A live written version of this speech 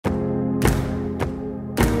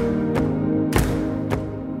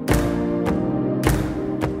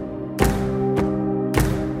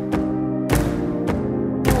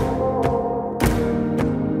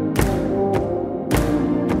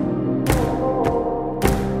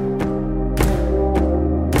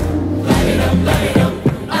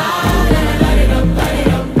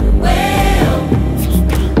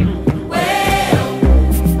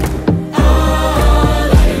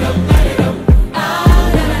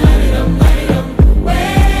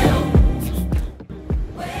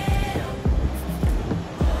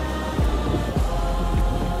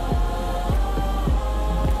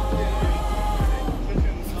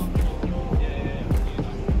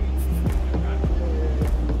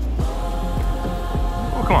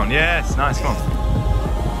come on. Yes, nice, come on.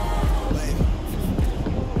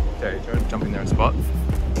 Okay, try to jump in there and spot.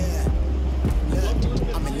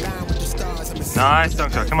 Nice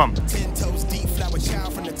dunk shot, come on.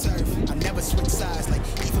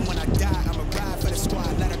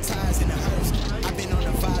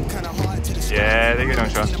 Yeah, there you go,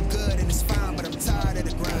 dunk shot.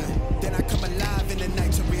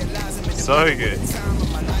 So good.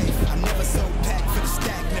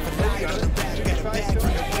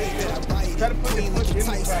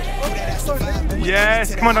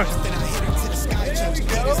 Yes, come on, dunk shot.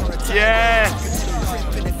 Yes.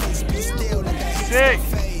 Sick.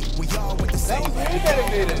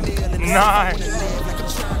 Nice.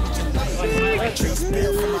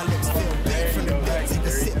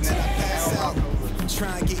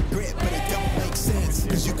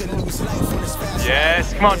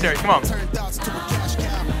 Yes, come on, Terry, come on.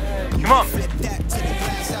 Come on.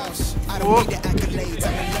 Whoop.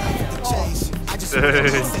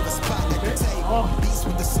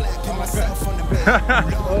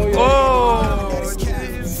 Oh.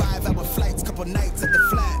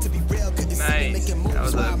 Nice. That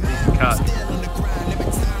was a big cut.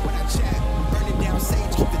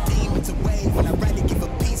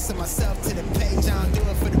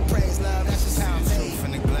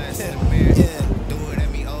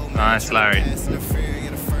 Nice, Larry.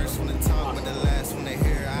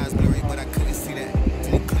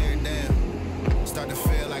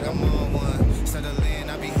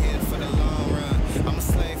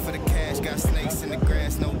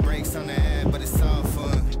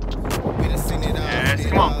 Yes,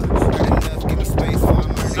 come on.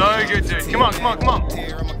 So good, dude. Come on, come on, come on.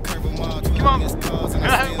 Come on.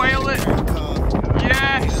 Whale it.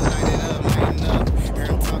 Yes.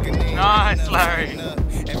 Nice, Larry.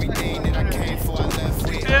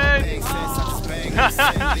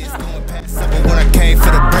 When I came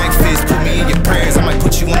for the breakfast, put me in your prayers, I might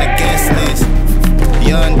put you on the guest list.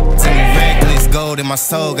 Young, tell me reckless, gold in my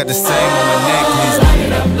soul, got the same on my necklace. Light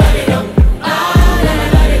it up, light it up.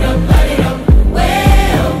 Light it up, light it up.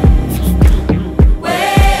 Well, well.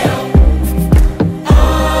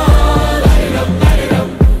 Oh, light it up, light it up.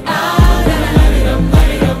 Light it up,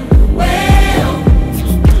 light it up. Well, well.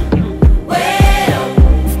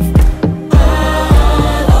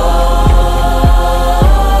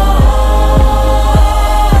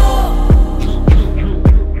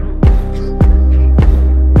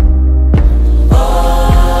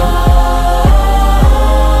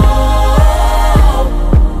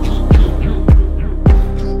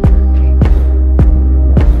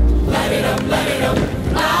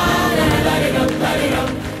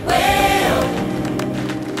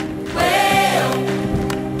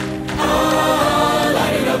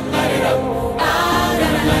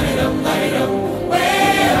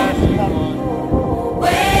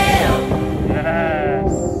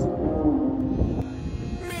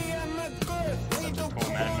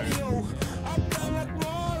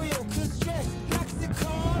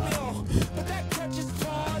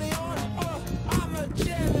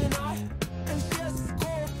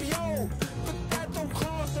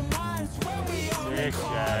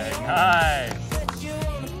 Nice.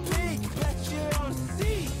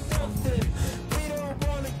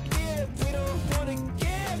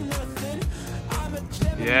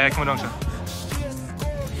 Yeah, come on, Dongsha.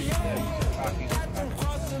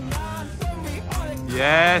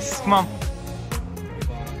 Yes, come on.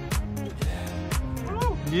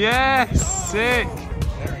 Yes, sick.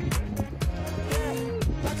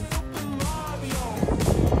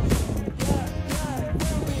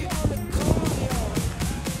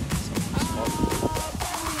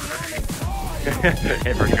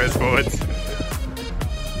 Everyone goes forwards.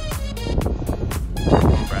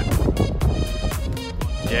 Come on, Brad.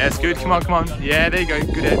 Yes, good. Come on, come on. Yeah, there you go.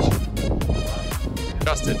 Good edge.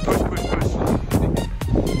 Justin, push, push, push.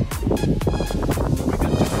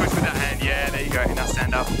 Just push with that hand. Yeah, there you go. Now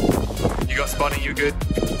stand up. You got spotting. You good?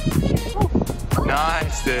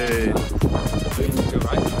 Nice, dude. Go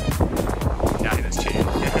right. Yeah, that's cheating.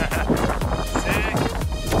 Sick.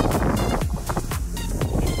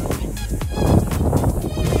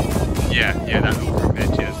 Yeah, that little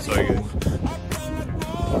edge is so good.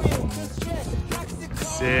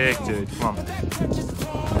 Sick, dude. Come on.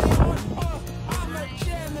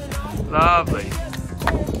 Lovely.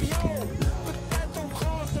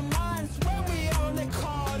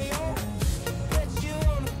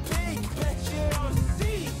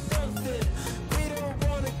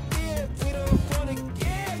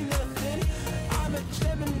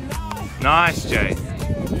 Nice, Jay.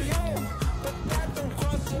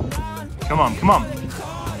 Come on, come on.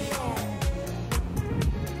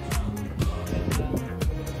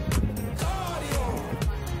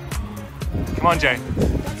 Come on, Jay.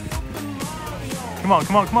 Come on,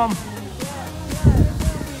 come on, come on.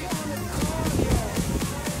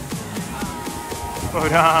 Well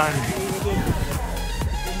done.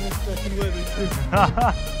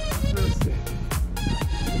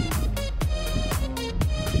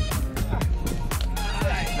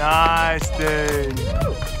 Nice, dude.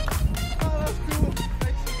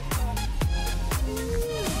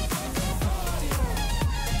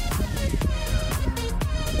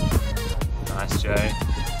 Nice, Jay.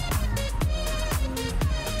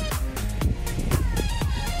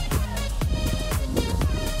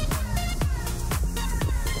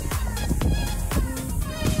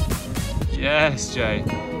 Yes, Jay.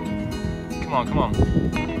 Come on, come on.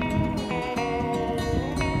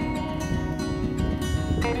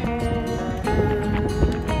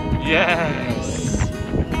 Yes.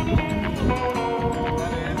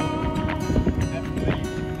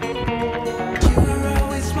 You were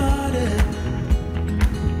always smarter.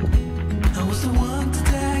 I was the one to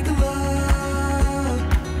tag along.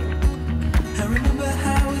 I remember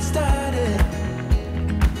how we started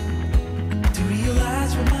to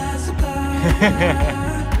realize we're miles apart.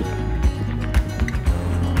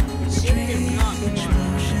 Strange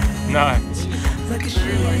motions, No. like a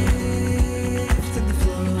shift in the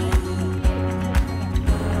flow.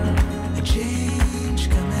 A change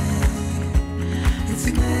coming, it's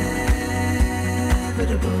inevitable.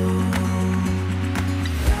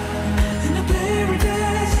 In a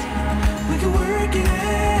paradise, we can work it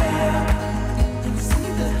out and see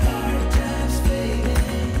the hard times fading.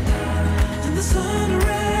 In the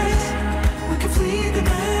sunrise, we can flee the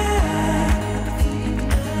night.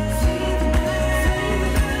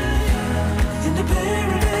 In the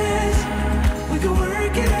paradise, we can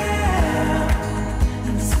work it out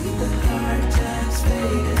and see the hard times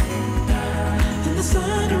fading. In the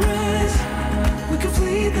sunrise, we can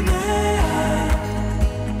flee the night.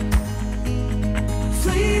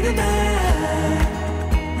 Flee the night.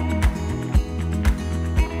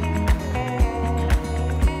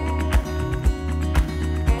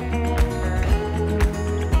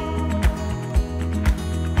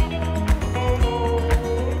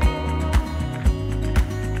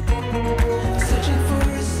 Searching for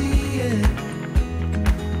a seeing,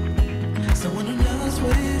 someone who knows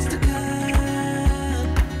what is to come.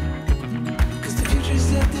 'Cause the future's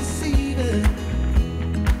so deceiving.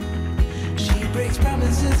 She breaks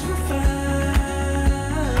promises for fun.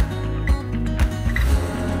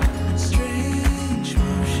 Strange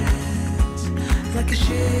motions, like a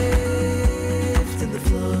shift in the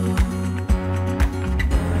flow.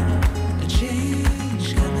 A change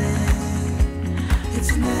coming, it's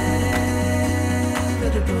inevitable.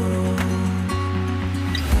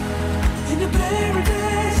 In a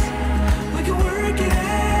paradise, we can work it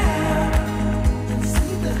out and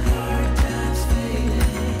see the hard times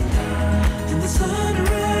fading. In the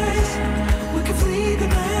sunrise, we can flee the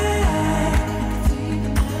night.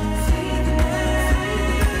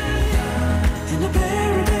 In a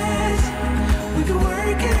paradise, we can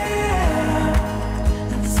work it out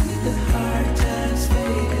and see the hard times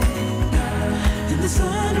fading. In the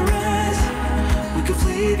sunrise, we can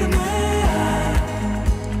flee the night.